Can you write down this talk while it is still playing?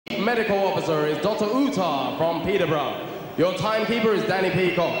Medical Officer is Dr. Uta from Peterborough. Your timekeeper is Danny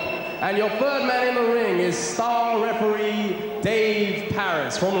Peacock. And your third man in the ring is star referee Dave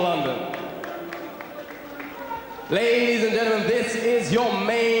Paris from London. Ladies and gentlemen, this is your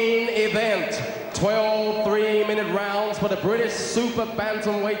main event. 12 3-minute rounds for the British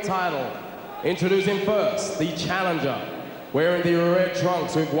Super-Bantamweight title. Introducing first, the challenger, wearing the red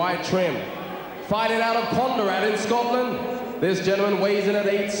trunks with white trim. Fighting out of Ponderad in Scotland, this gentleman weighs in at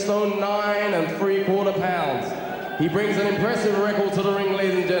 8 stone 9 3/4 pounds. He brings an impressive record to the ring,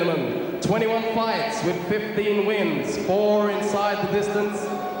 ladies and gentlemen. 21 fights with 15 wins, 4 inside the distance,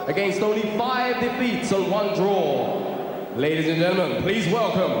 against only 5 defeats and 1 draw. Ladies and gentlemen, please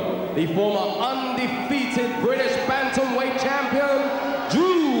welcome the former undefeated British Bantamweight champion,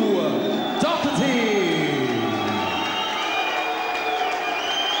 Drew Docherty.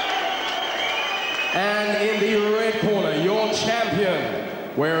 And in the red corner, your champion,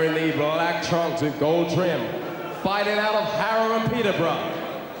 wearing the black trunks with gold trim, fighting out of Harrow and Peterborough,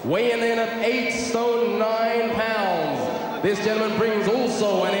 weighing in at 8 stone 9 pounds. This gentleman brings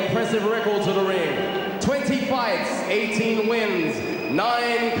also an impressive record to the ring. 20 fights, 18 wins,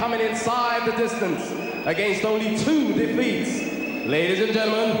 9 coming inside the distance, against only 2 defeats. Ladies and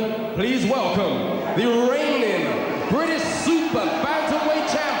gentlemen, please welcome the reigning British Super-Bantamweight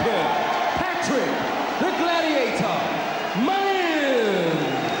champion, Patrick the Gladiator Mullings.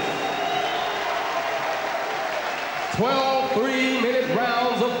 12 3-minute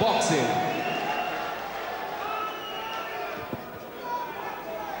rounds of boxing.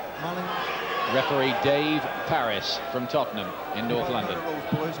 Referee Dave Paris from Tottenham in North London.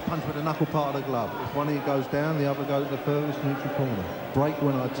 Boys, punch with the knuckle part of the glove. If one of you goes down, the other goes to the furthest neutral corner. Break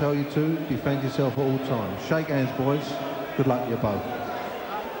when I tell you to. Defend yourself at all times. Shake hands, boys. Good luck to you both.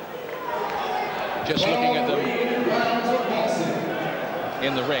 Just looking at them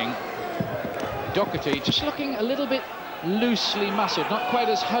in the ring, Docherty just looking a little bit loosely muscled, not quite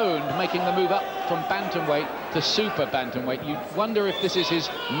as honed, making the move up from bantamweight to super bantamweight. You wonder if this is his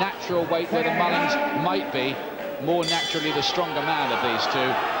natural weight, whether Mullings might be more naturally the stronger man of these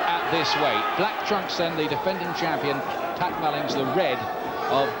two at this weight. Black trunks then, the defending champion, Pat Mullings, the red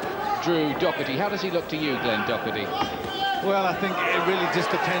of Drew Docherty. How does he look to you, Glenn Docherty? Well, I think it really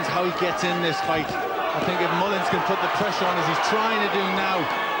just depends how he gets in this fight. I think if Mullings can put the pressure on as he's trying to do now,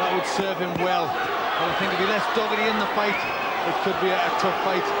 that would serve him well. But I think if he lets Docherty in the fight, it could be a tough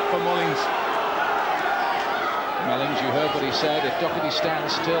fight for Mullings. Mullings, you heard what he said. If Docherty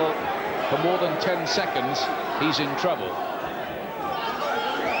stands still for more than 10 seconds, he's in trouble.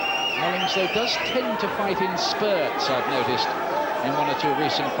 Mullings, though, does tend to fight in spurts, I've noticed, in 1 or 2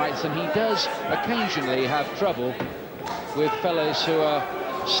 recent fights, and he does occasionally have trouble with fellows who are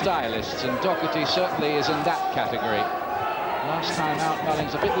stylists, and Docherty certainly is in that category. Last time out,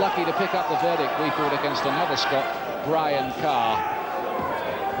 Mullings a bit lucky to pick up the verdict, we thought, against another Scot, Brian Carr,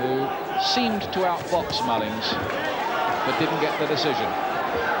 who seemed to outbox Mullings, but didn't get the decision.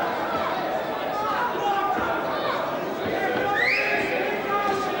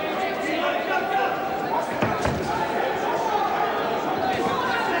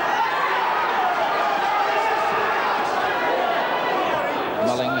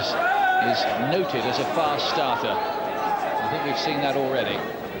 Mullings is noted as a fast starter. I think we've seen that already.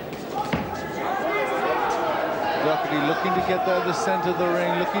 Docherty looking to get there to the centre of the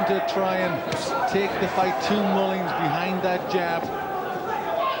ring, looking to try and take the fight to Mullings behind that jab.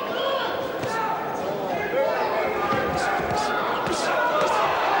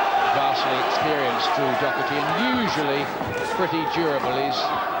 Vastly experienced Drew Docherty, and usually pretty durable. He's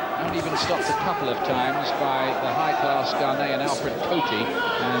only been stopped a couple of times by the high-class Ghanaian Alfred Cote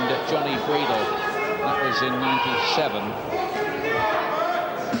and Johnny Breedle. That was in '97.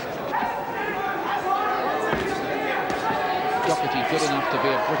 Docherty good enough to be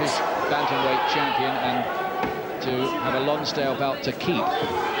a British bantamweight champion and to have a Lonsdale belt to keep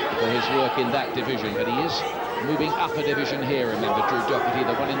for his work in that division, but he is moving up a division here. Remember, Drew Docherty,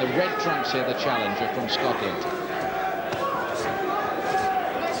 the one in the red trunks here, the challenger from Scotland.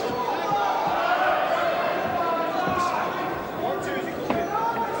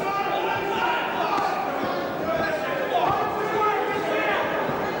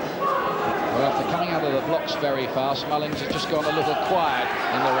 Very fast. Mullings has just gone a little quiet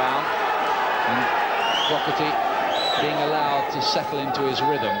in the round, and Docherty being allowed to settle into his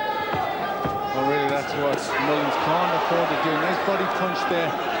rhythm. Well, really, that's what Mullings can't afford to do. Nice body punch there.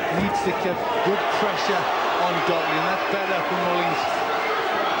 Needs to keep good pressure on Docherty, and that's better for Mullings.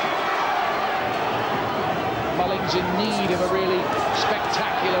 Mullings in need of a really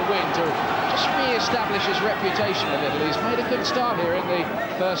spectacular win to just re-establish his reputation a little. He's made a good start here in the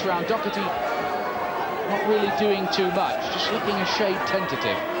first round. Docherty not really doing too much, just looking a shade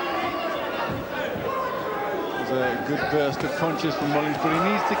tentative. There's a good burst of punches from Mullings, but he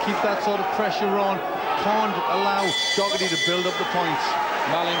needs to keep that sort of pressure on. Can't allow Docherty to build up the points.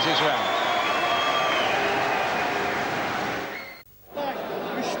 Mullings is round.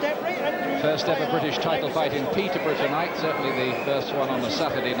 First ever British title fight in Peterborough tonight, certainly the first one on a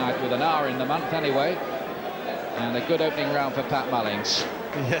Saturday night with an hour in the month anyway. And a good opening round for Pat Mullings.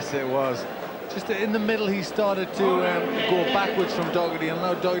 Yes, it was. Just in the middle, he started to go backwards from Docherty and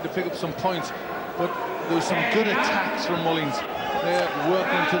allowed Docherty to pick up some points. But there was some good attacks from Mullings. They're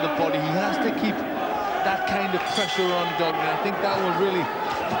working to the body. He has to keep that kind of pressure on Docherty. I think that will really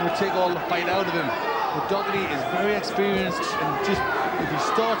take all the fight out of him. But Docherty is very experienced, and just if he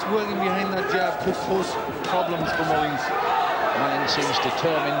starts working behind that jab, could pose problems for Mullings. Mullings seems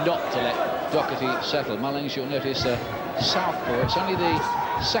determined not to let Docherty settle. Mullings, you'll notice, a southpaw. It's only the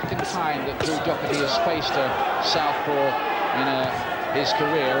second time that Drew Docherty has faced a southpaw in his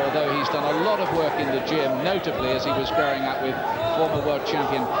career, although he's done a lot of work in the gym, notably as he was growing up with former world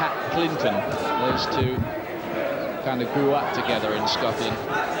champion Pat Clinton. Those two kind of grew up together in Scotland.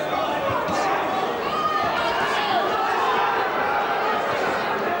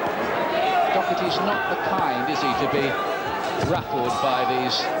 Docherty's not the kind, is he, to be rattled by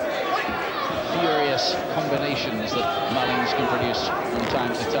these furious combinations that Mullings can produce from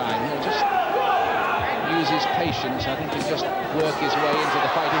time to time. He'll just use his patience. I think he'll just work his way into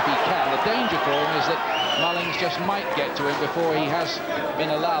the fight if he can. The danger for him is that Mullings just might get to him before he has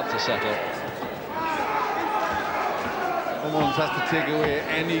been allowed to settle. Mullings has to take away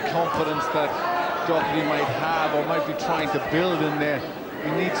any confidence that Docherty might have or might be trying to build in there.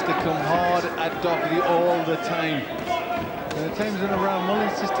 He needs to come hard at Docherty all the time. And at times in a round,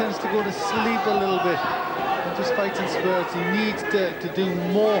 Mullings just tends to go to sleep a little bit and just fights in spurts. He needs to do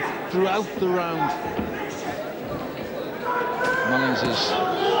more throughout the round. Mullings'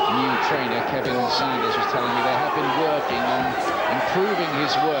 new trainer, Kevin Sanders, was telling me they have been working on improving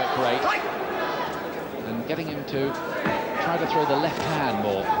his work rate and getting him to try to throw the left hand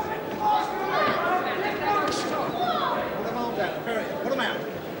more. Put him out.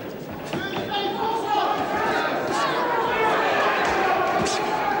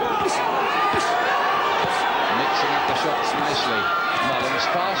 Mixing up the shots nicely. Mullings,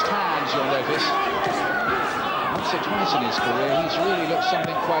 fast hands, you'll notice. Once or twice in his career, he's really looked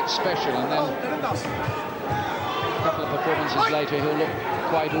something quite special, and then a couple of performances later, he'll look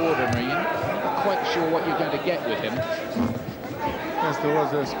quite ordinary. You're not quite sure what you're going to get with him. Yes, there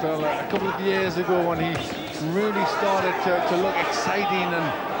was a spell a couple of years ago when he really started to look exciting and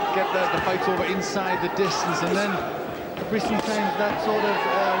get the fights over inside the distance, and then recent times that sort of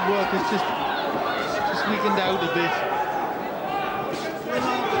work has just weakened out a bit.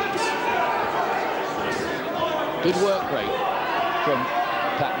 Good work rate from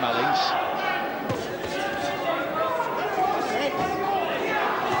Pat Mullings.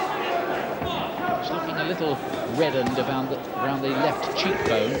 He's looking a little reddened around the left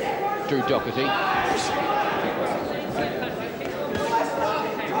cheekbone, Drew Docherty.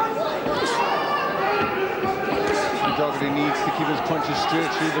 Docherty needs to keep his punches straight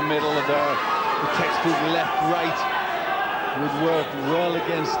through the middle of the textbook left-right. Would work well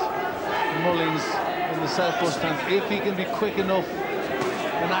against Mullings in the southpaw stance if he can be quick enough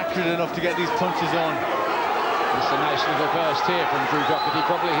and accurate enough to get these punches on. It's a nice little burst here from Drew Docherty,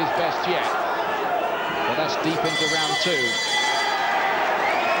 probably his best yet. But that's deep into round two.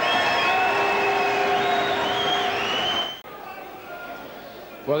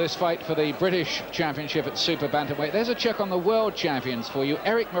 Well, this fight for the British Championship at Super-Bantamweight. There's a check on the world champions for you.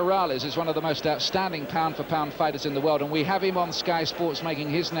 Eric Morales is one of the most outstanding pound-for-pound fighters in the world, and we have him on Sky Sports making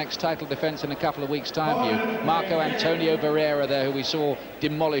his next title defence in a couple of weeks' time for you. Marco Antonio Barrera there, who we saw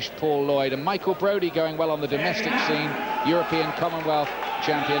demolish Paul Lloyd, and Michael Brodie going well on the domestic scene, European Commonwealth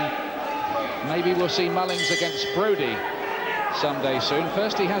champion. Maybe we'll see Mullings against Brodie someday soon.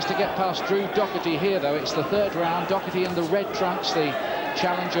 First, he has to get past Drew Docherty here, though. It's the third round. Docherty in the red trunks, the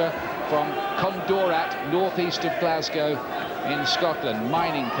challenger from Condorat, northeast of Glasgow in Scotland,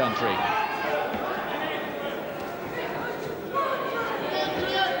 mining country.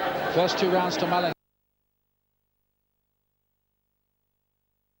 First two rounds to Mullings.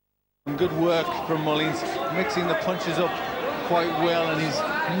 Good work from Mullings, mixing the punches up quite well, and he's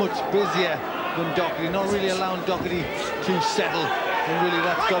much busier than Docherty, not really allowing Docherty to settle, and really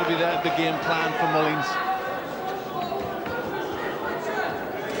that's got to be the game plan for Mullings.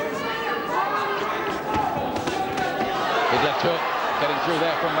 took, getting through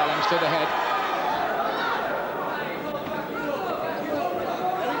there from Mullings to the head.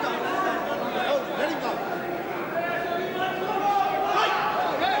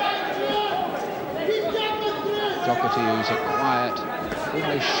 Docherty, who's a quiet,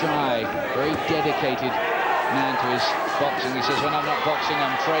 almost shy, very dedicated man to his boxing. He says, when I'm not boxing,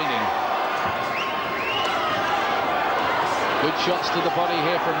 I'm training. Good shots to the body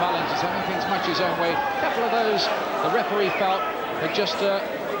here from Mullings. He's having things much his own way. A couple of those the referee felt had just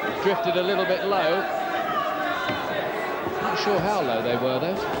drifted a little bit low. Not sure how low they were,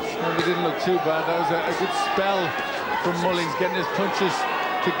 though. Well, they didn't look too bad. That was a good spell from Mullings, getting his punches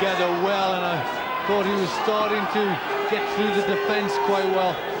together well, and I thought he was starting to get through the defence quite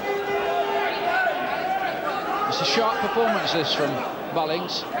well. It's a sharp performance, this, from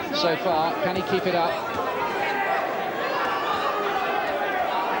Mullings so far. Can he keep it up?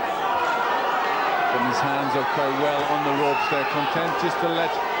 His hands are quite well on the ropes there, content just to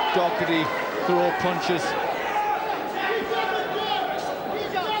let Docherty throw punches.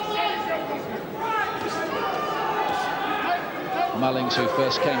 Mullings, who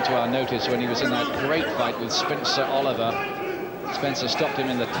first came to our notice when he was in that great fight with Spencer Oliver. Spencer stopped him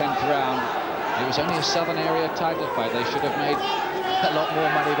in the 10th round. It was only a Southern Area title fight. They should have made a lot more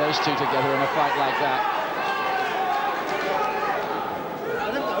money, those two together, in a fight like that.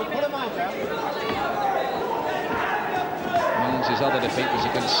 His other defeat was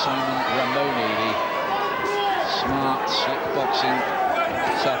against Simon Ramoni, the smart, slick boxing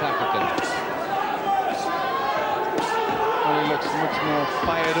South African. Well, he looks much more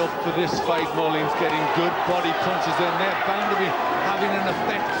fired up for this fight. Mullings getting good body punches in. They're bound to be having an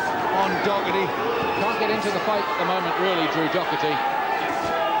effect on Docherty. Can't get into the fight at the moment, really, Drew Docherty.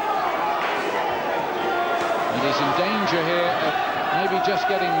 And he's in danger here of maybe just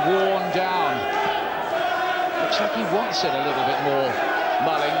getting worn down. Looks like he wants it a little bit more,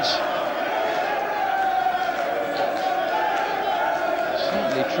 Mullings.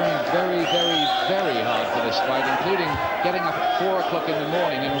 Certainly trying very, very, very hard for this fight, including getting up at 4 o'clock in the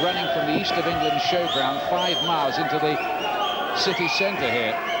morning and running from the East of England showground 5 miles into the city centre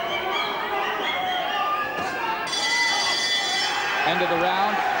here. End of the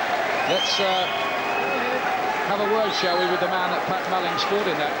round. Let's have a word, shall we, with the man that Pat Mullings fought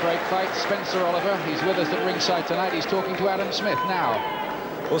in that great fight, Spencer Oliver. He's with us at ringside tonight. He's talking to Adam Smith now.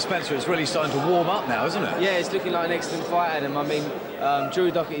 Well, Spencer, it's really starting to warm up now, isn't it? Yeah, it's looking like an excellent fight, Adam. I mean,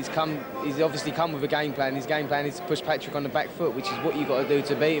 Drew Docherty's he's obviously come with a game plan. His game plan is to push Patrick on the back foot, which is what you've got to do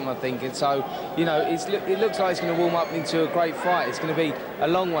to beat him, I think. And so, you know, it looks like it's going to warm up into a great fight. It's going to be a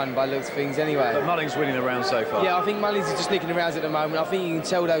long one by the looks of things anyway. But Mullings winning the round so far. Yeah, I think Mullings is just nicking the rounds at the moment. I think you can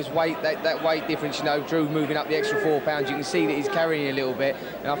tell those that weight difference, you know, Drew moving up the extra 4 pounds. You can see that he's carrying a little bit.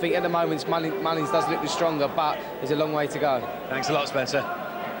 And I think at the moment, Mullings does look the stronger, but there's a long way to go. Thanks a lot, Spencer.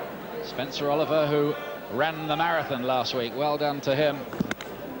 Spencer Oliver, who ran the marathon last week. Well done to him.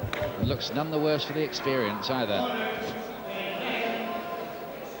 Looks none the worse for the experience either.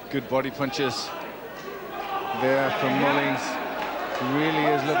 Good body punches there from Mullings. He really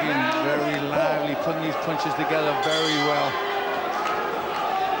is looking very lively, putting these punches together very well.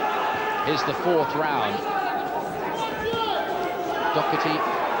 Here's the 4th round. Docherty,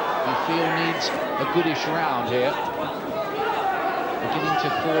 you feel, needs a goodish round here. Beginning to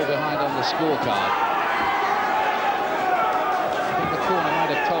fall behind on the scorecard. I think the corner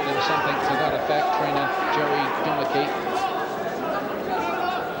might have told him something to that effect, trainer Joey Docherty.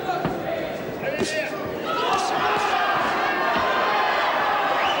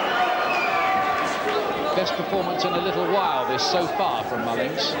 Best performance in a little while, this so far from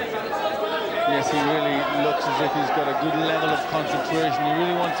Mullings. Yes, he really looks as if he's got a good level of concentration. He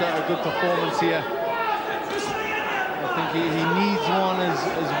really wants a good performance here. I think he needs one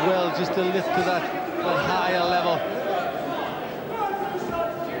as well, just to lift to that higher level.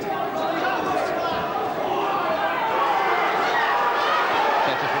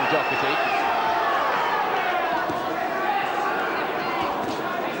 Better from Docherty.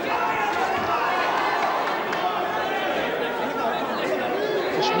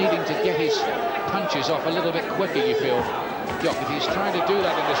 Just needing to get his punches off a little bit quicker, you feel. Docherty's trying to do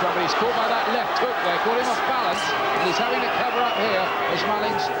that in this round, but he's caught by that left hook there, caught him off balance, and he's having to cover up here as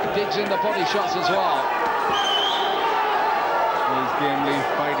Mullings digs in the body shots as well. He's gamely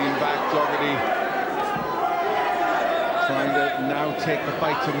fighting back. Docherty trying to now take the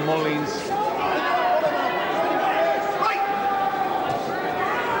fight to Mullings.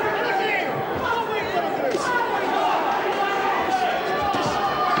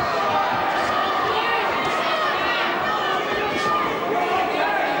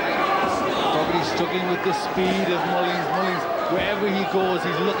 struggling with the speed of Mullings. Mullings, wherever he goes,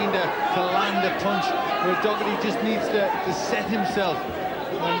 he's looking to land a punch, where Docherty just needs to set himself.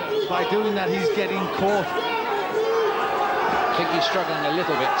 And by doing that, he's getting caught. I think he's struggling a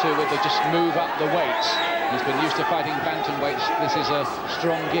little bit too with the just move up the weights. He's been used to fighting bantamweights. This is a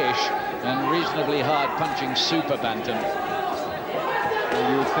strongish and reasonably hard punching super bantam.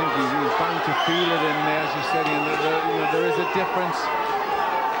 Well, you would think he's bound to feel it in there, as you said, there is a difference.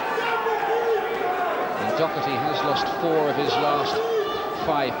 And Docherty has lost 4 of his last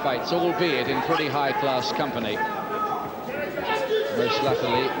 5 fights, albeit in pretty high-class company. Most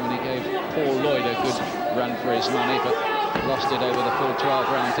luckily when he gave Paul Lloyd a good run for his money, but lost it over the full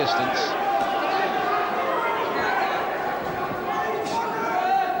 12-round distance.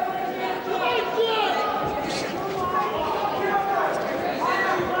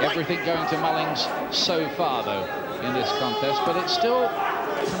 Everything going to Mullings so far, though, in this contest, but it's still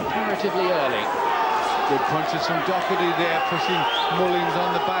comparatively early. Good punches from Docherty there, pushing Mullings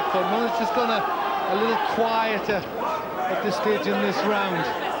on the back foot. Mullings just gone a little quieter at this stage in this round.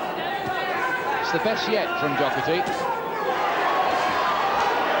 It's the best yet from Docherty.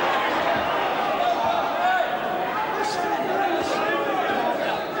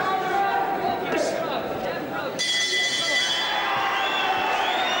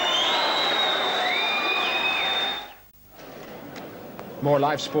 More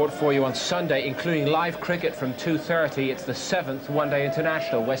live sport for you on Sunday, including live cricket from 2:30. It's the 7th one-day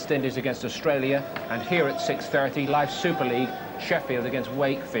international, West Indies against Australia, and here at 6:30, live Super League, Sheffield against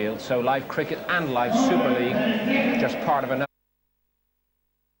Wakefield. So live cricket and live Super League, just part of another.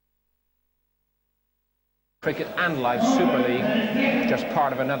 Cricket and live Super League, just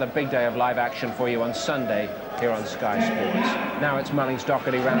part of another big day of live action for you on Sunday here on Sky Sports. Now it's Mullings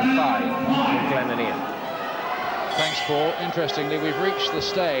Docherty round 5 with Glenn and Ian. Thanks, Paul. Interestingly, we've reached the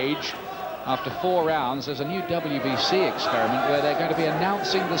stage after 4 rounds. There's a new WBC experiment where they're going to be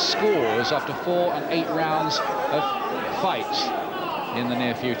announcing the scores after 4 and 8 rounds of fights in the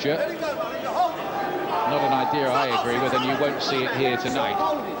near future. Not an idea I agree with, and you won't see it here tonight.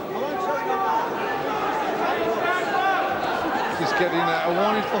 Just getting a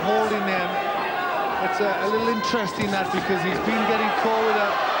warning for holding them. It's a little interesting, that, because he's been getting caught with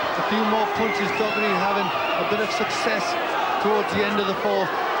a few more punches. Docherty having a bit of success towards the end of the 4th.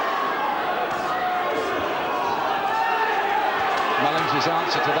 Mullings'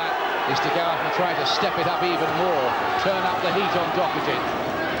 answer to that is to go out and try to step it up even more, turn up the heat on Docherty.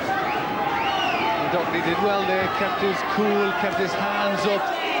 And Docherty did well there, kept his cool, kept his hands up,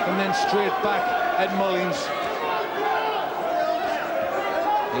 and then straight back at Mullings.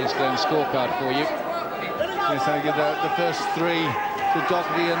 Here's Glenn's scorecard for you. Yes, I give the first 3 to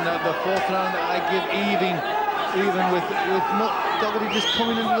Docherty, and the 4th round I give even with Docherty just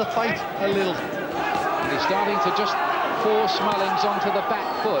coming into the fight a little. He's starting to just force Mullings onto the back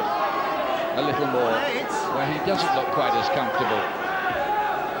foot a little more, where he doesn't look quite as comfortable.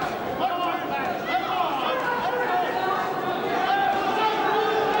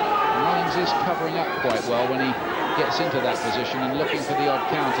 Mullings is covering up quite well when he gets into that position and looking for the odd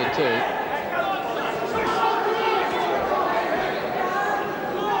counter too.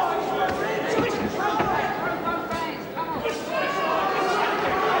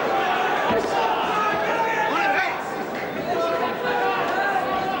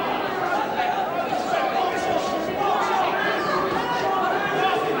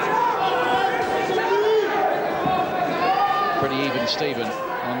 Stephen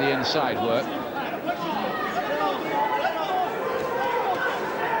on the inside work. I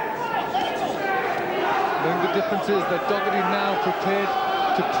think the difference is that Docherty now prepared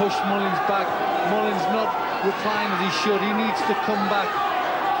to push Mullings back. Mullings not replying as he should. He needs to come back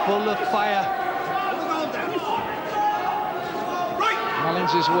full of fire.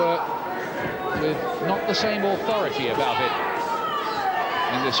 Mullings' work with not the same authority about it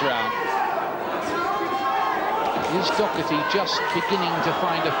in this round. Is Docherty just beginning to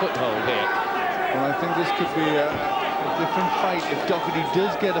find a foothold here? Well, I think this could be a different fight if Docherty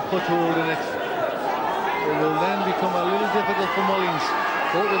does get a foothold in it. It will then become a little difficult for Mullings.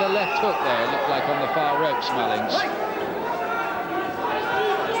 Caught with a left hook there, looked like on the far ropes, Mullings.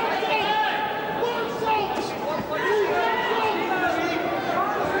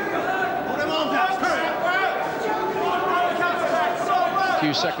 A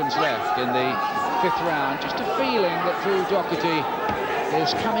few seconds left in the 5th round. Just a feeling that Drew Docherty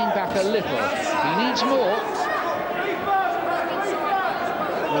is coming back a little. He needs more.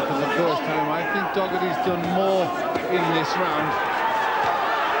 Well, for the first time, I think Docherty's done more in this round.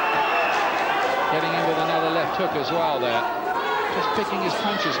 Getting in with another left hook as well there. just picking his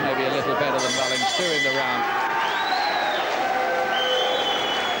punches maybe a little better than Mullings too in the round.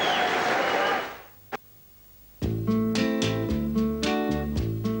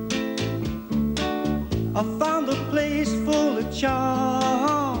 I found a place full of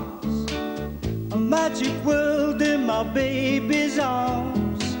charms, a magic world in my baby's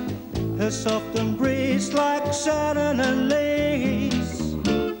arms, her soft embrace like satin and lace,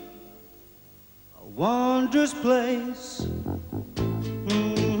 a wondrous place.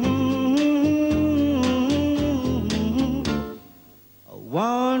 A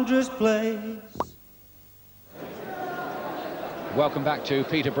wondrous place. Welcome back to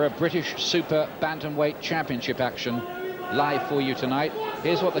Peterborough. British Super Bantamweight Championship action live for you tonight.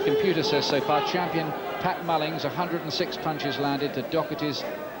 Here's what the computer says so far. Champion Pat Mullings, 106 punches landed to Docherty's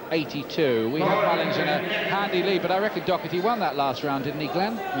 82. We have Mullings in a handy lead, but I reckon Docherty won that last round, didn't he,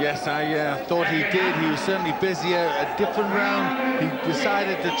 Glenn? Yes, I thought he did. He was certainly busier. A different round. He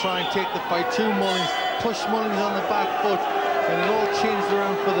decided to try and take the fight to Mullings, push Mullings on the back foot, and it all changed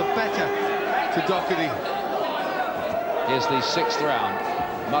around for the better to Docherty. Here's the 6th round.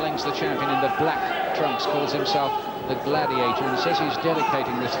 Mullings, the champion in the black trunks, calls himself the Gladiator and says he's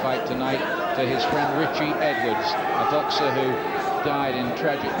dedicating this fight tonight to his friend Richie Edwards, a boxer who died in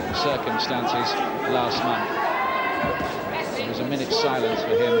tragic circumstances last month. There was a minute's silence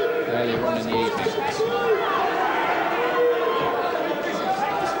for him earlier on in the evening.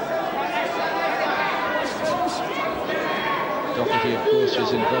 Docherty, of course,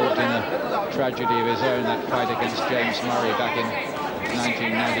 was involved in a tragedy of his own, that fight against James Murray back in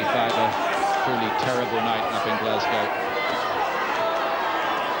 1995, a truly terrible night up in Glasgow.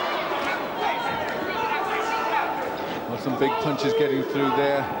 Well, some big punches getting through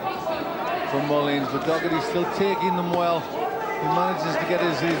there from Mullings, but Docherty's still taking them well. He manages to get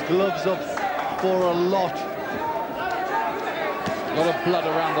his gloves up for a lot. A lot of blood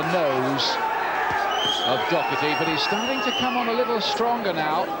around the nose of Docherty, but he's starting to come on a little stronger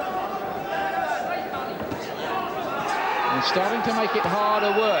now. And starting to make it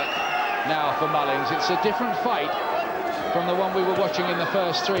harder work now for Mullings. It's a different fight from the one we were watching in the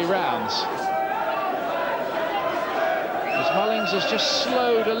first 3 rounds. As Mullings has just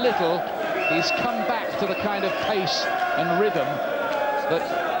slowed a little, he's come back to the kind of pace and rhythm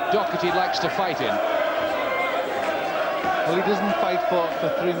that Docherty likes to fight in. Well, he doesn't fight for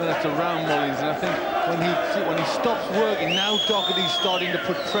 3 minutes around Mullings, and I think when he stops working, now Docherty's starting to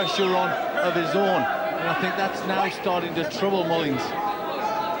put pressure on of his own, and I think that's now starting to trouble Mullings.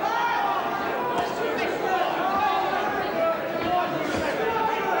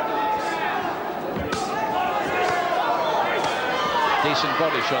 Decent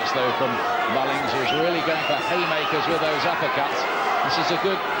body shots, though, from Mullings, who's really going for haymakers with those uppercuts. This is a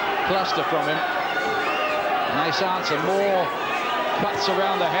good cluster from him. Nice answer, more cuts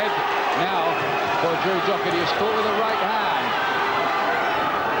around the head now for Drew Docherty, who's caught with a right hand.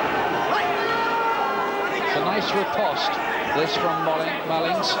 It's a nice riposte, this from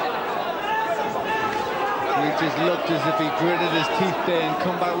Mullings. He just looked as if he gritted his teeth there and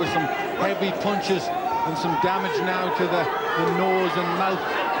come back with some heavy punches and some damage now to the nose and mouth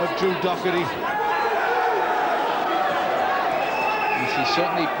of Drew Docherty. He's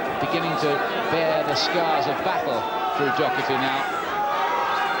certainly beginning to bear the scars of battle through Docherty now.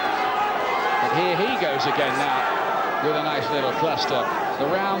 But here he goes again now with a nice little cluster. The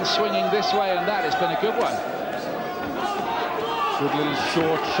round swinging this way and that. It's been a good one. Good little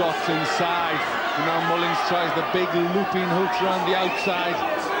short shots inside. And now Mullings tries the big looping hooks around the outside.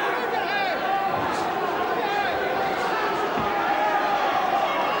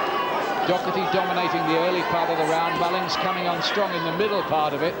 Docherty dominating the early part of the round. Mullings coming on strong in the middle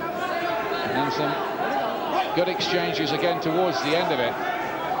part of it. And some good exchanges again towards the end of it.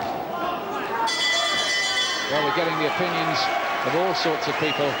 Well, we're getting the opinions of all sorts of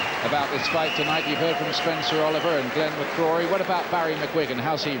people about this fight tonight. You've heard from Spencer Oliver and Glenn McCrory. What about Barry McGuigan?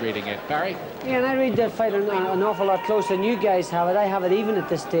 How's he reading it? Barry? Yeah, and I read that fight an awful lot closer than you guys have it. I have it even at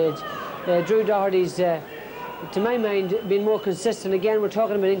this stage. Drew Docherty's, to my mind, been more consistent. Again, we're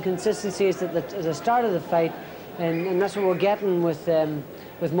talking about inconsistencies at the start of the fight, and that's what we're getting with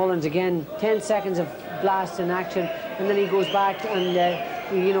Mullings again. 10 seconds of blast in action, and then he goes back and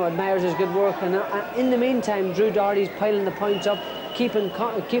you know, admires his good work. And in the meantime, Drew Docherty's piling the points up, keep on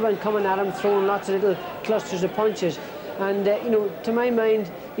coming at him, throwing lots of little clusters of punches. And you know, to my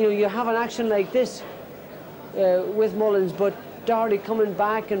mind, you know, you have an action like this with Mullings, but Docherty coming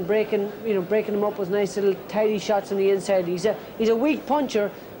back and breaking him up with nice little tidy shots on the inside. He's a weak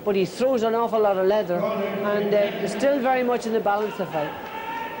puncher, but he throws an awful lot of leather, and it's still very much in the balance of the fight.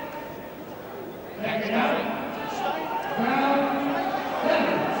 Thanks, Barry.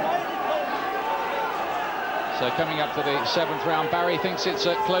 So coming up to the 7th round, Barry thinks it's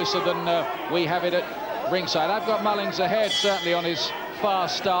closer than we have it at ringside. I've got Mullings ahead, certainly on his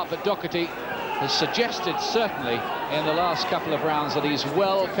fast start, but Docherty has suggested, certainly in the last couple of rounds, that he's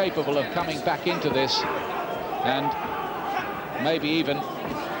well capable of coming back into this and maybe even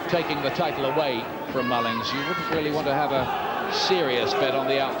taking the title away from Mullings. You wouldn't really want to have a serious bet on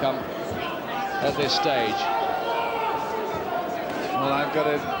the outcome at this stage. Well, I've got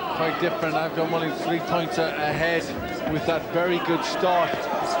it quite different. I've got Mullings 3 points ahead with that very good start.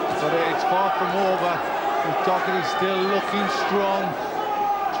 But it's far from over. With Docherty still looking strong,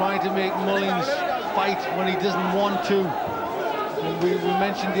 trying to make Mullings fight when he doesn't want to. And we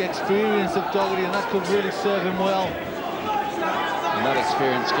mentioned the experience of Docherty, and that could really serve him well. And that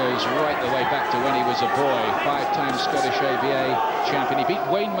experience goes right the way back to when he was a boy. 5-time Scottish ABA champion. He beat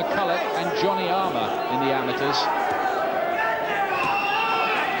Wayne McCulloch and Johnny Armour in the amateurs.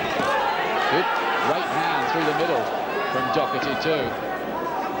 Good right hand through the middle from Docherty too.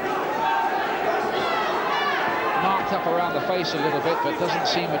 Marked up around the face a little bit, but doesn't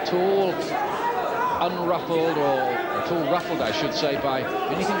seem at all unruffled, or at all ruffled, I should say, by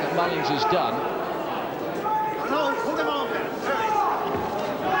anything that Mullings has done.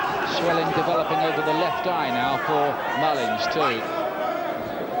 Swelling developing over the left eye now for Mullings too.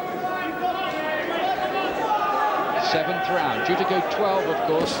 7th round, due to go 12, of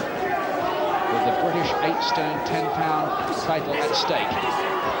course, with the British 8-stone, 10-pound title at stake.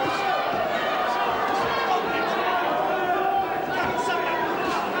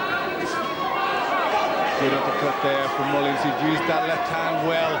 Good uppercut there from Mullings. He'd used that left hand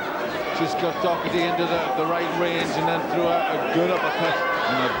well. Just got Docherty into the right range and then threw a good uppercut.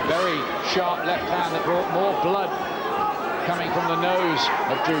 And a very sharp left hand that brought more blood coming from the nose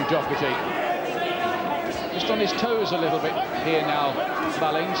of Drew Docherty. Just on his toes a little bit here now,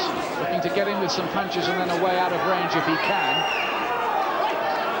 Mullings, looking to get in with some punches and then away out of range if he can.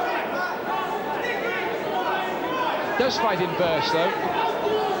 Does fight in bursts, though.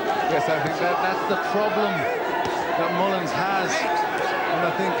 Yes, I think that's the problem that Mullings has. And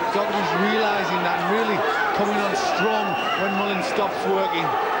I think Docherty's realising that and really coming on strong when Mullings stops working.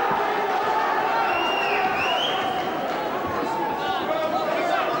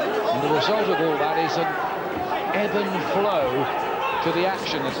 And the result of all that is an ebb and flow to the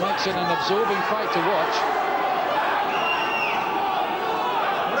action that makes it an absorbing fight to watch.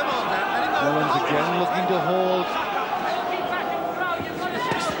 Mullings again looking to hold.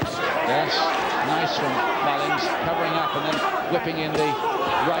 Yes, nice from Mullings, covering up and then whipping in the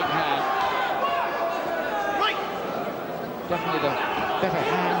right hand. Definitely the better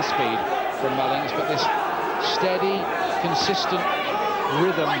hand speed from Mullings, but this steady, consistent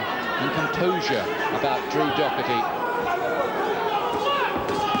rhythm and composure about Drew Docherty.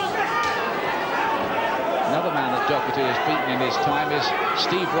 Another man that Docherty has beaten in his time is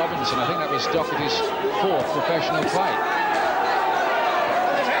Steve Robinson. I think that was Docherty's 4th professional fight.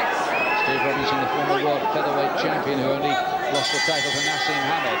 Steve Robinson, the former world featherweight champion who only lost the title to Nassim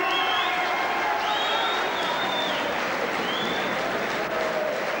Hamed.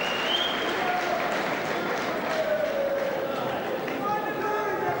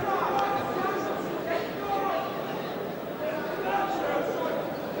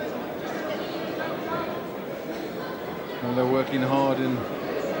 Well, they're working hard in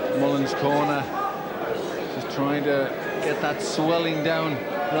Mullings' corner, just trying to get that swelling down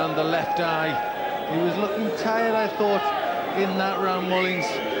around the left eye. He was looking tired, I thought, in that round, Mullings,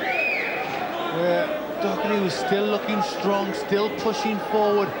 where Docherty was still looking strong, still pushing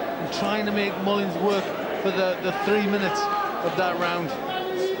forward and trying to make Mullings work for the 3 minutes of that round.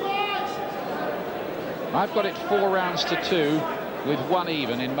 I've got it 4 rounds to 2, with 1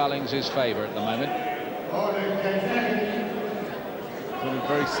 even in Mullings' favour at the moment.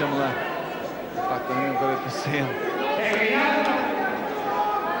 Very similar. In fact, I think I've got it the same.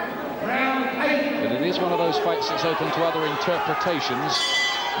 But it is one of those fights that's open to other interpretations.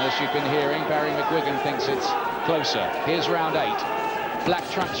 As you've been hearing, Barry McGuigan thinks it's closer. Here's round 8. Black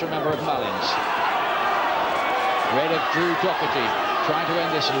trunks, remember, of Mullings. Red of Drew Docherty, trying to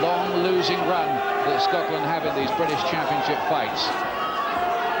end this long losing run that Scotland have in these British Championship fights.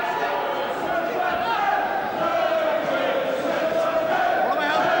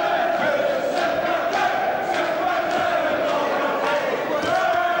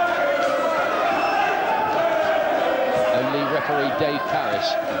 Dave Paris,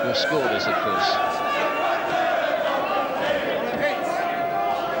 who scored this, of course.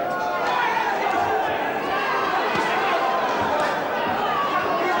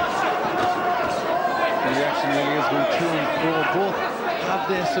 The action really has been 2 and 4, both have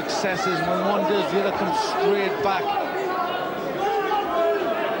their successes. When one does, the other comes straight back.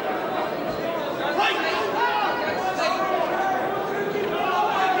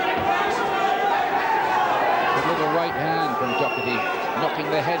 A little right hand from Docherty,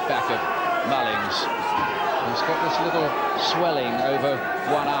 knocking the head back of Mullings. He's got this little swelling over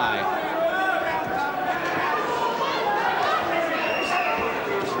one eye.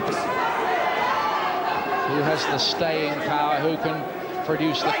 Who has the staying power, who can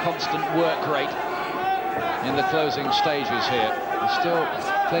produce the constant work rate in the closing stages here. There's still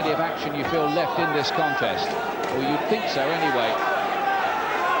plenty of action, you feel, left in this contest, or you'd think so anyway.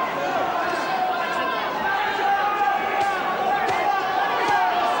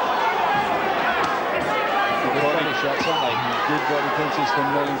 Good body shots, aren't they? Good body punches from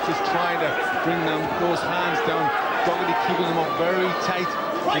Mullings, just trying to bring those hands down. Docherty keeping them up very tight,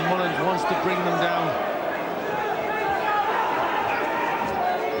 and Mullings wants to bring them down.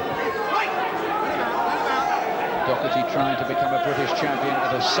 Docherty trying to become a British champion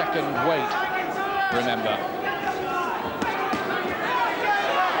at a second weight, remember.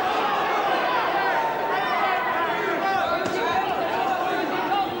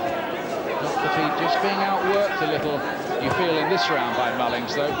 Docherty just being outworked a little, you feel, in this round by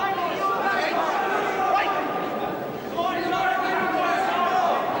Mullings, though.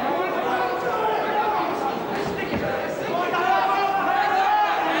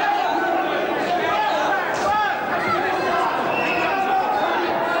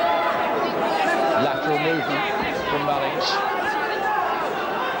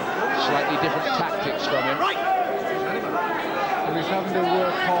 Slightly different tactics from him. And he's having to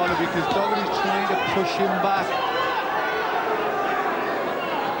work harder because Docherty's trying to push him back.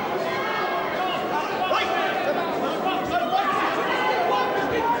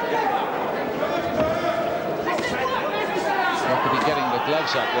 Docherty getting the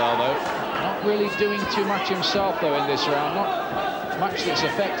gloves up well, though. Not really doing too much himself, though, in this round. Not much that's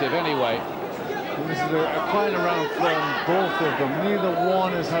effective, anyway. And this is a quite a round from both of them. Neither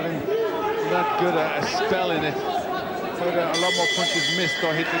one is having that good a spell in it. But a lot more punches missed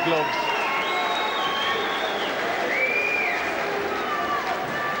or hit the gloves.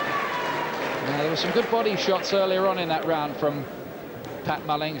 Now, there were some good body shots earlier on in that round from Pat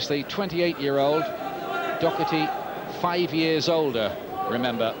Mullings, the 28-year-old. Docherty, 5 years older,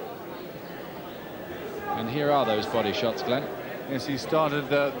 remember. And here are those body shots, Glenn. Yes, he started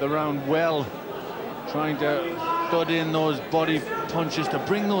the round well, trying to thud in those body punches to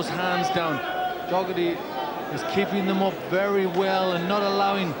bring those hands down. Docherty is keeping them up very well and not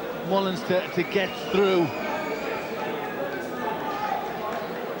allowing Mullings to get through.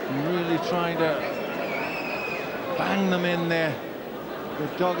 And really trying to bang them in there.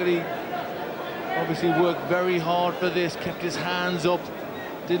 But Docherty obviously worked very hard for this, kept his hands up,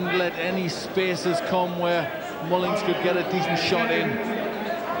 didn't let any spaces come where Mullings could get a decent shot in.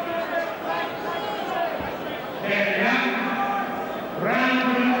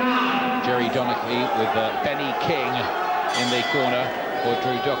 Jerry Donaghy with Benny King in the corner for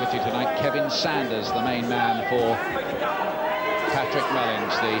Drew Docherty tonight. Kevin Sanders, the main man for Patrick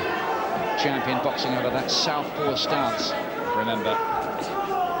Mullings, the champion, boxing out of that southpaw stance, remember.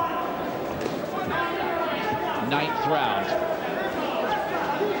 9th round.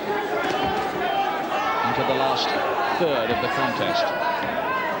 Into the last third of the contest.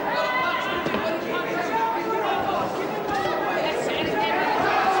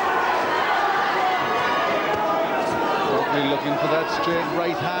 Looking for that straight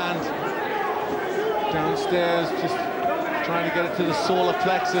right hand downstairs, just trying to get it to the solar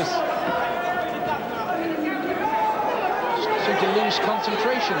plexus. Seemed to lose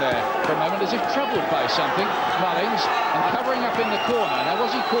concentration there for a moment, as if troubled by something. Mullings, and covering up in the corner. Now,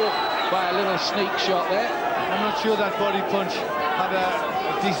 was he caught by a little sneak shot there? I'm not sure that body punch had a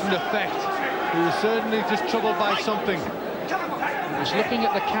decent effect. He was certainly just troubled by something. He was looking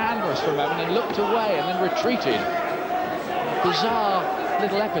at the canvas for a moment and looked away and then retreated. Bizarre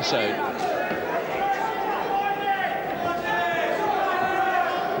little episode.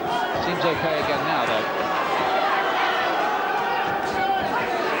 Seems okay again now, though.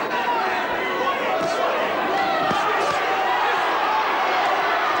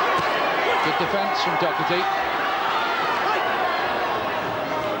 Good defence from Docherty.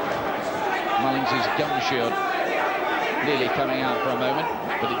 Mullings' gum shield nearly coming out for a moment,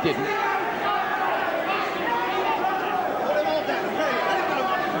 but it didn't.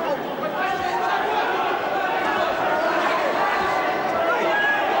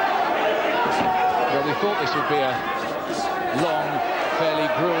 We thought this would be a long, fairly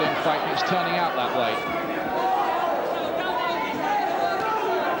grueling fight, and it's turning out that way.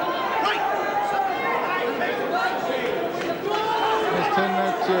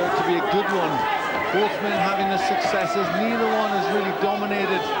 to be a good one. Both men having the successes. Neither one has really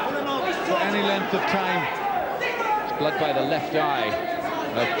dominated for any length of time. It's blood by the left eye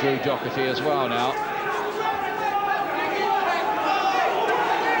of Drew Docherty as well now.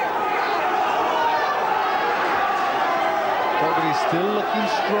 Docherty still looking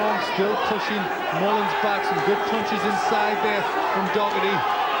strong, still pushing Mullings back. Some good punches inside there from Docherty.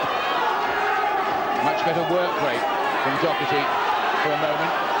 Much better work rate from Docherty for a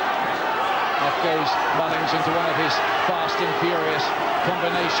moment. Off goes Mullings into one of his fast and furious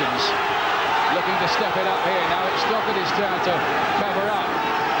combinations. Looking to step it up here. Now it's Docherty's turn to cover up.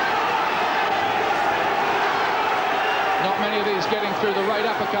 Not many of these getting through. The right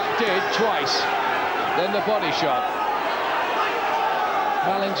uppercut did twice. Then the body shot.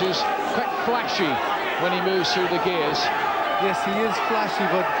 Mullings is quite flashy when he moves through the gears. Yes, he is flashy,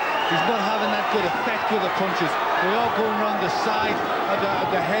 but he's not having that good effect with the punches. They are going around the side of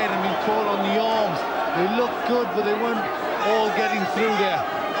the head and being caught on the arms. They look good, but they weren't all getting through there.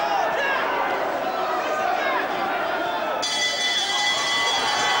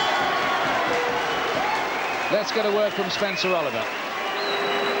 Let's get a word from Spencer Oliver.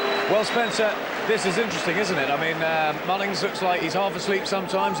 Well, Spencer, this is interesting, isn't it? I mean, Mullings looks like he's half asleep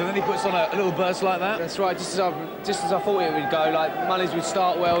sometimes, and then he puts on a little burst like that. That's right, just as I thought it would go. Like, Mullings would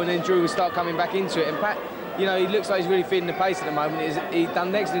start well, and then Drew would start coming back into it. And Pat, you know, he looks like he's really feeling the pace at the moment. He's done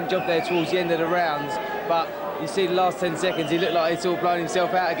an excellent job there towards the end of the rounds, but you see the last 10 seconds, he looked like he's sort of blown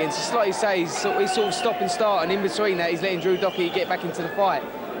himself out again. So just like you say, he's sort of stop and start, and in between that, he's letting Drew Docherty get back into the fight.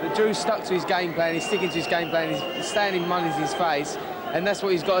 But Drew's stuck to his game plan, he's sticking to his game plan, he's staying in Mullings' face, and that's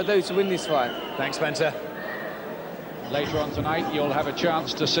what he's got to do to win this fight. Thanks, Spencer. Later on tonight, you'll have a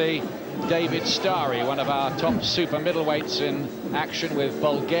chance to see David Starry, one of our top super middleweights in action with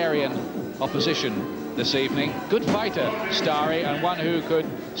Bulgarian opposition this evening. Good fighter, Starry, and one who could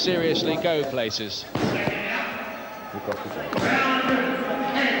seriously go places.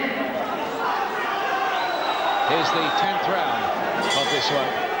 Here's the 10th round of this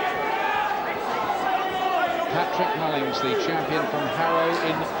one. Patrick Mullings, the champion from Harrow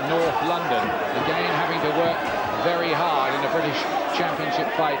in North London, again having to work very hard in a British Championship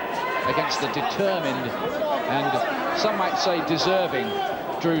fight against the determined and some might say deserving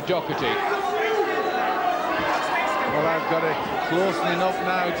Drew Docherty. Well, I've got it closely enough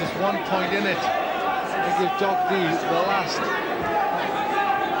now, just 1 point in it. I give Docherty the last.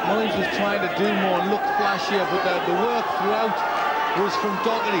 Mullings was trying to do more, look flashier, but the work throughout was from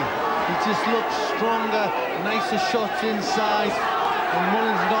Docherty. He just looked stronger, nicer shots inside, and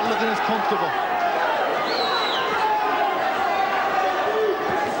Mullings not looking as comfortable.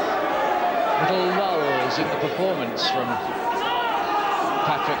 Little lulls in the performance from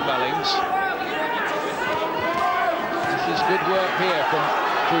Patrick Mullings. This is good work here from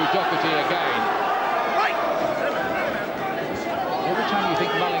Drew Docherty again. Every time you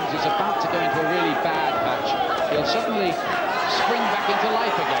think Mullings is about to go into a really bad match, he'll suddenly spring back into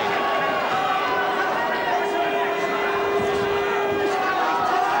life again.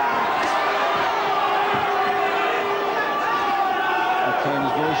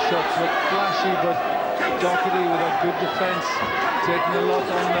 Those shots look flashy, but Docherty with a good defence, taking a lot on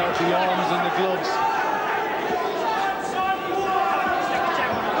the arms and the gloves.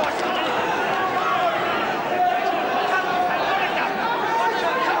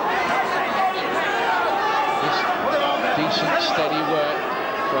 Decent, steady work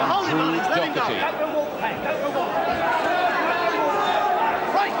from Drew Docherty.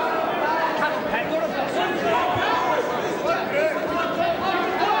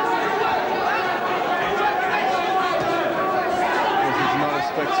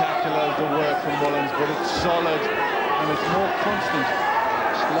 Spectacular the work from Mullings, but it's solid and it's more constant.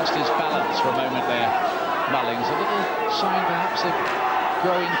 He's lost his balance for a moment there, Mullings. A little sign perhaps of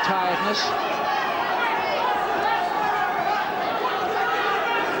growing tiredness.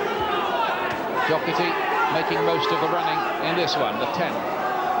 Docherty making most of the running in this one, the 10th.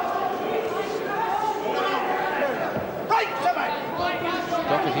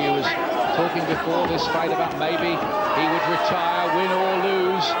 Docherty, who was talking before this fight about maybe he would retire, win or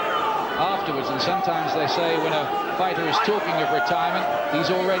lose afterwards, and sometimes they say when a fighter is talking of retirement,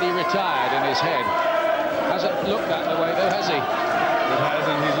 he's already retired in his head. Hasn't looked that way though, has he? It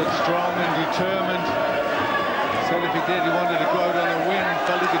hasn't. He's looked strong and determined. Said if he did, he wanted to go out on a win,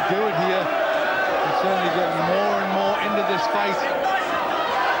 felt he could do it here. He's certainly getting more and more into this fight.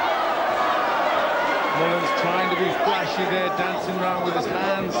 Mullings trying to be flashy there, dancing around with his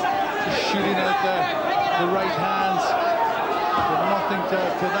hands, just shooting out the right hands, but nothing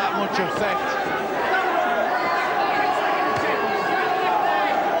to that much effect.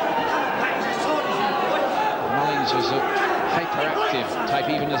 Mullings was a hyperactive type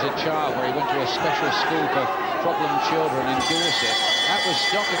even as a child, where he went to a special school for problem children in Dorset. That was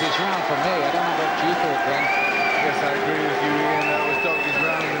Docherty's round for me. I don't know what you thought, Glenn. Yes, I agree with you, Ian. That was Docherty's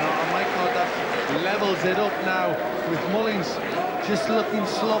round. And my God, that levels it up now with Mullings just looking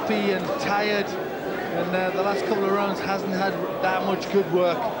sloppy and tired. And the last couple of rounds hasn't had that much good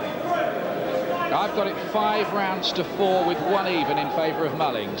work. I've got it 5 rounds to 4 with 1 even in favour of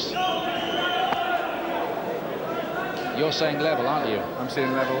Mullings. You're saying level, aren't you? I'm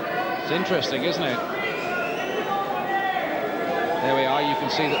saying level. It's interesting, isn't it? There we are. You can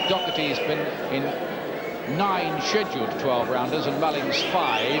see that Docherty has been in 9 scheduled 12-rounders and Mullings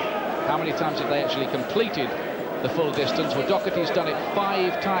 5. How many times have they actually completed the full distance? Well, Docherty's done it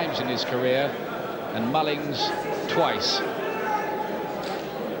 5 times in his career and Mullings twice.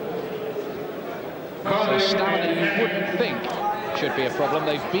 So stamina, you wouldn't think, should be a problem.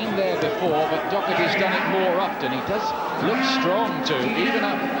 They've been there before, but Docherty's done it more often. He does look strong too, even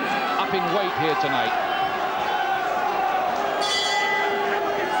up in weight here tonight.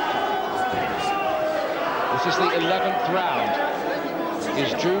 This is the 11th round.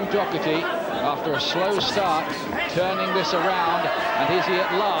 Is Drew Docherty, after a slow start, turning this around, and is he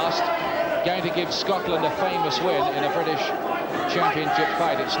at last going to give Scotland a famous win in a British Championship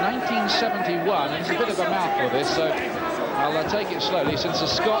fight? It's 1971, and it's a bit of a mouthful this, so I'll take it slowly, since a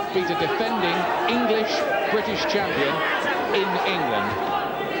Scot beat a defending English-British champion in England.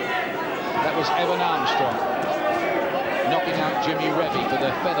 That was Evan Armstrong, knocking out Jimmy Revie for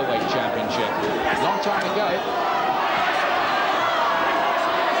the featherweight championship. Long time ago.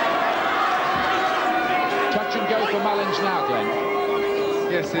 Touch and go for Mullings now, Glenn.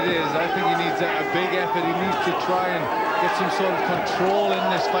 Yes, it is. I think he needs a big effort. He needs to try and get some sort of control in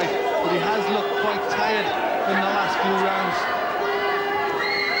this fight. But he has looked quite tired in the last few rounds.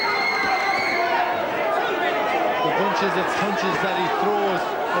 The bunches of punches that he throws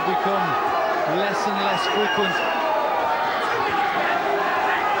have become less and less frequent.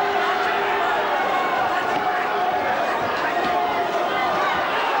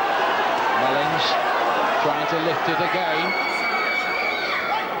 Mullings trying to lift it again.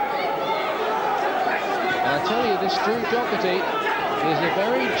 I tell you, this Drew Docherty is a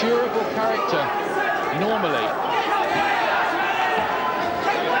very durable character, normally.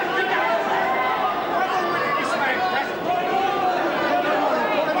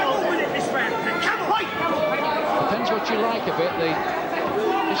 Depends what you like a bit.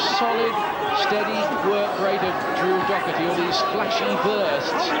 The solid, steady work rate of Drew Docherty, all these flashy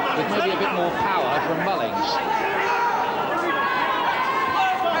bursts with maybe a bit more power from Mullings.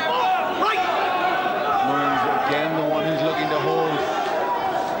 Again, the one who's looking to hold.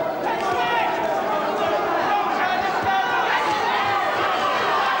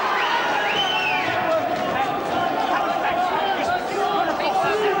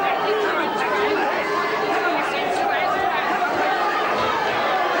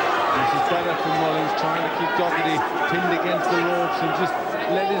 This is better for Mullings, trying to keep Docherty pinned against the ropes and just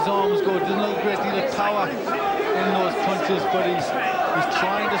let his arms go. There's no great deal of power in those punches, but he's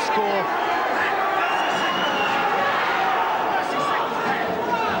trying to score.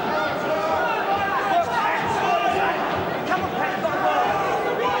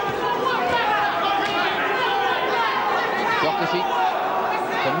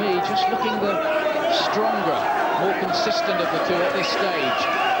 For me, just looking the stronger, more consistent of the two at this stage.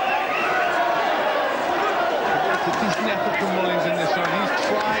 It's a decent effort from Mullings in this round. He's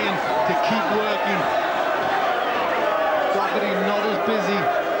trying to keep working. Docherty not as busy.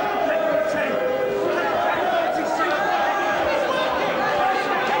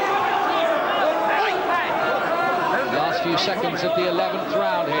 Last few seconds of the 11th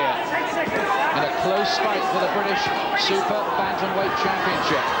round here. In a close fight for the British Super-Bantamweight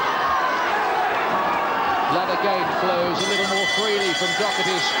Championship. Blood again flows a little more freely from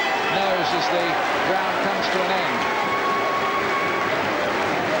Docherty's nose as the round comes to an end.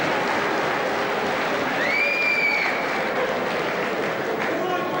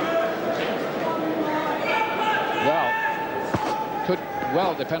 Well, could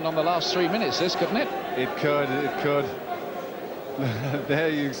well depend on the last 3 minutes, this, couldn't it? It could. There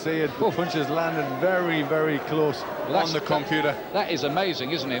you see it. The punches landed very, very close on the computer. That is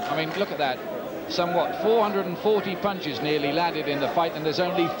amazing, isn't it? I mean, look at that. Somewhat 440 punches nearly landed in the fight, and there's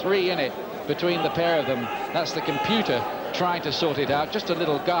only 3 in it between the pair of them. That's the computer trying to sort it out. Just a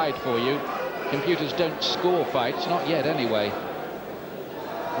little guide for you. Computers don't score fights, not yet anyway.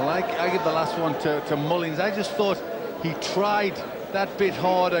 Well, I give the last one to Mullings. I just thought he tried that bit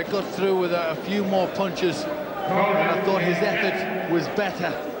harder, got through with a few more punches. And I thought his effort was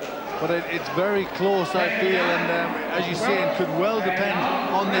better. but it's very close, I feel, and as you say, it could well depend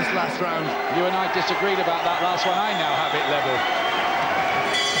on this last round. You and I disagreed about that last one. I now have it level.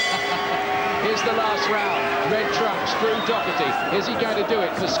 Here's the last round. Red trumps, Drew Docherty. Is he going to do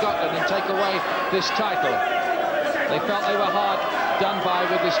it for Scotland and take away this title? They felt they were hard done by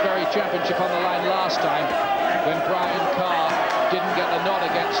with this very championship on the line last time when Brian Carr didn't get the nod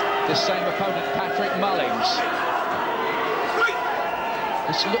against the same opponent, Patrick Mullings.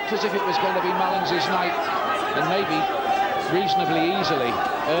 This looked as if it was going to be Mullings' night, and maybe reasonably easily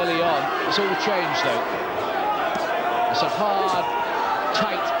early on. It's all changed, though. It's a hard,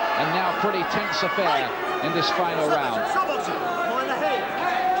 tight, and now pretty tense affair in this final round.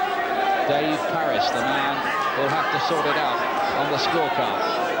 Dave Parris, the man, will have to sort it out on the scorecard.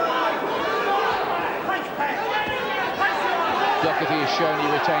 Docherty has shown he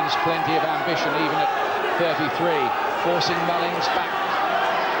retains plenty of ambition, even at 33, forcing Mullings back.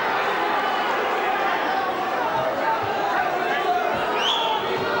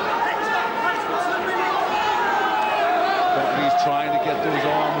 Trying to get those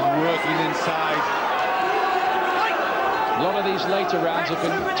arms working inside. A lot of these later rounds have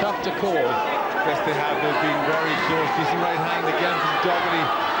been tough to call. Yes, they have. They've been very close. Decent right hand again from Docherty.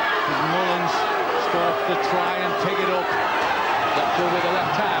 Mullings starts to try and pick it up. Got through with the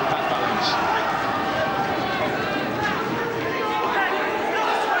left hand, Pat Mullings.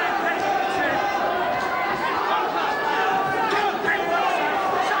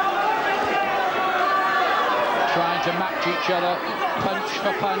 Trying to match each other, punch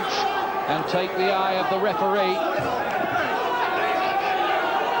for punch, and take the eye of the referee.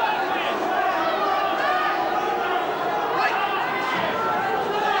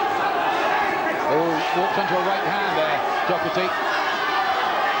 Oh, walked into a right hand there, Docherty.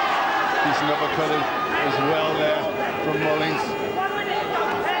 Decent uppercut as well there from Mullings.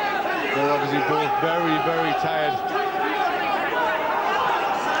 They're obviously both very, very tired.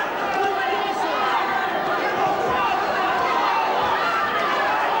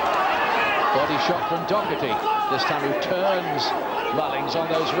 Body shot from Docherty, this time who turns Mullings on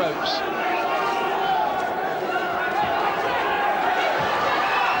those ropes.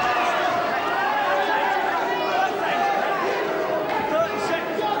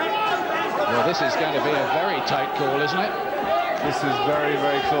 Well, this is going to be a very tight call, isn't it? This is very,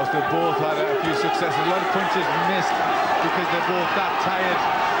 very close. They both had a few successes. A lot of punches missed because they're both that tired.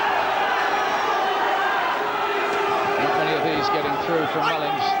 Not many of these getting through from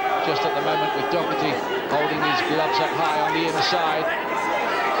Mullings. Just at the moment with Docherty holding his gloves up high on the inside.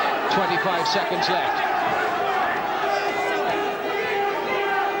 25 seconds left.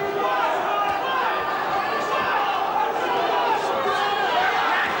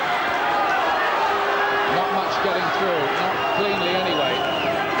 Not much getting through, not cleanly anyway.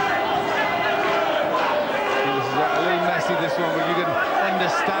 This is a little messy, this one, but you can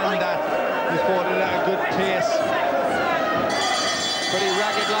understand that. He fought it at a good pace. Pretty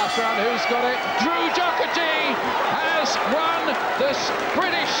ragged last round. Who's got it? Drew Docherty has won the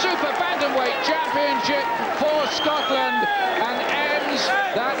British Super-Bantamweight Championship for Scotland and ends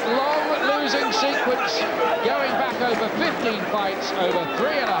that long losing sequence going back over 15 fights over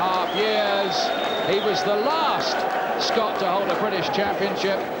 3.5 years. He was the last Scot to hold a British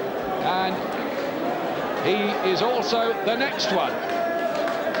Championship, and he is also the next one.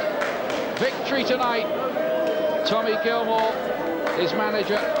 Victory tonight. Tommy Gilmore, his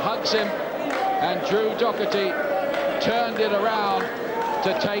manager, hugs him, and Drew Docherty turned it around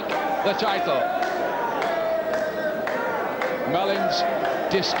to take the title. Mullings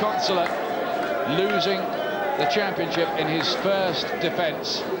disconsolate, losing the championship in his first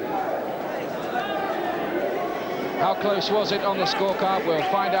defence. How close was it on the scorecard? We'll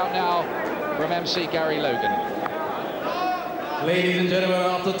find out now from MC Gary Logan. Ladies and gentlemen,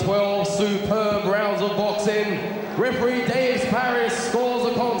 after 12 superb rounds of boxing, referee Dave Parris scores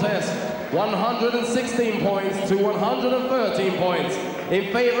the contest 116 points to 113 points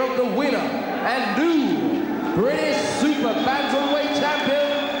in favour of the winner and new British Super-Bantamweight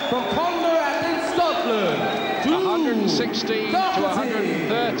champion from Docherty in Scotland. 116 to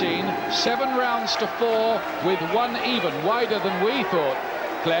 113, 7 rounds to 4 with one even, wider than we thought,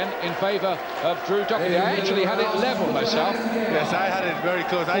 Glenn, in favour of Drew Docherty. I actually had it level myself. Yes, I had it very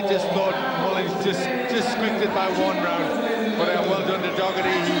close. I just thought Mullings just squeaked it by 1 round. But well done to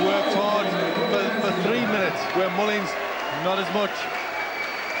Docherty. He worked hard for 3 minutes, where Mullings, not as much.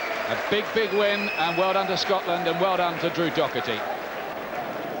 A big, big win, and well done to Scotland, and well done to Drew Docherty.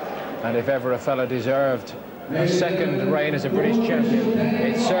 And if ever a fella deserved a second reign as a British champion,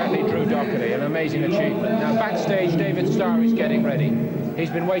 it's certainly Drew Docherty. An amazing achievement. Now backstage, David Starr is getting ready. He's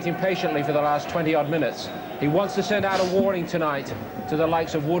been waiting patiently for the last 20-odd minutes. He wants to send out a warning tonight to the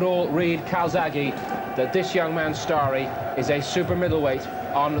likes of Woodall, Reid, Calzaghe, that this young man, Starry, is a super middleweight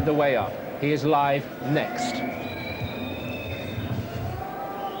on the way up. He is live next.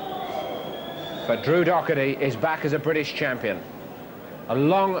 But Drew Docherty is back as a British champion. A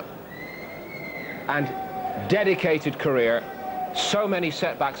long and dedicated career, so many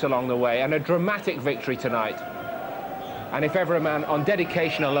setbacks along the way, and a dramatic victory tonight. And if ever a man on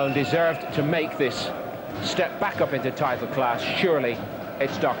dedication alone deserved to make this step back up into title class, surely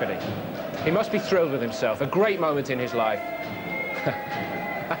it's Docherty. He must be thrilled with himself, a great moment in his life.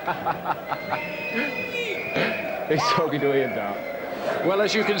 He's talking to Ian Dow. Well,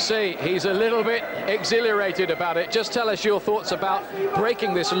 as you can see, he's a little bit exhilarated about it. Just tell us your thoughts about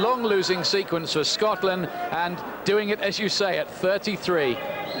breaking this long losing sequence for Scotland and doing it, as you say, at 33.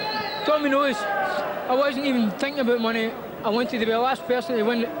 Tommy knows I wasn't even thinking about money. I wanted to be the last person to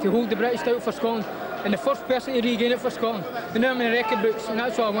win, to hold the British title for Scotland, and the first person to regain it for Scotland. The name in the record books, and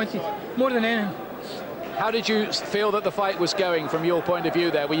that's all I wanted, more than anything. How did you feel that the fight was going from your point of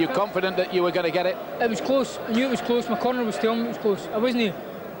view there? Were you confident that you were going to get it? It was close. I knew it was close. My corner was telling me it was close. I wasn't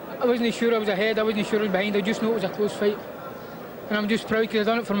sure I was ahead. I wasn't sure I was behind. I just knew it was a close fight. And I'm just proud because I've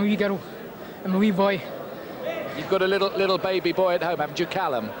done it for my wee girl and my wee boy. You've got a little baby boy at home, haven't you,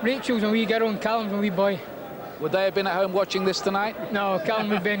 Callum? Rachel's my wee girl and Callum's my wee boy. Would they have been at home watching this tonight? No, Callum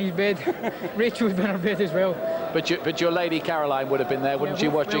would be in his bed. Rachel would be in her bed as well. But your lady Caroline would have been there, wouldn't she,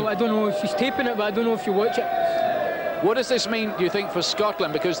 watching? Well, I don't know. She's taping it, but I don't know if she'll watch it. What does this mean, do you think, for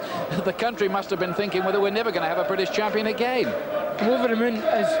Scotland? Because the country must have been thinking whether we're never going to have a British champion again. I'm over the moon,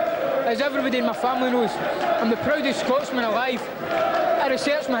 as everybody in my family knows. I'm the proudest Scotsman alive. I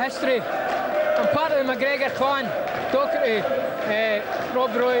researched my history. I'm part of the McGregor clan. Docherty,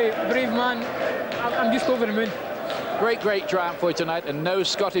 Rob Roy, brave man. I'm just over the moon. Great triumph for you tonight, and no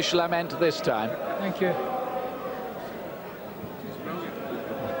Scottish lament this time. Thank you.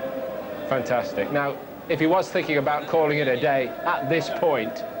 Fantastic. Now, if he was thinking about calling it a day at this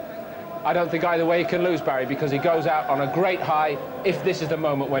point, I don't think either way he can lose, Barry, because he goes out on a great high if this is the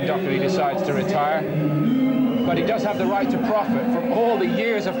moment when Docherty decides to retire. But he does have the right to profit from all the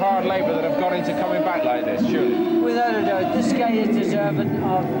years of hard labour that have gone into coming back like this, surely. Without a doubt, this guy is deserving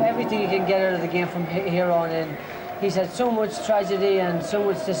of everything he can get out of the game from here on in. He's had so much tragedy and so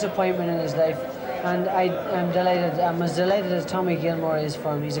much disappointment in his life, and I'm as delighted as Tommy Gilmore is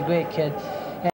for him. He's a great kid.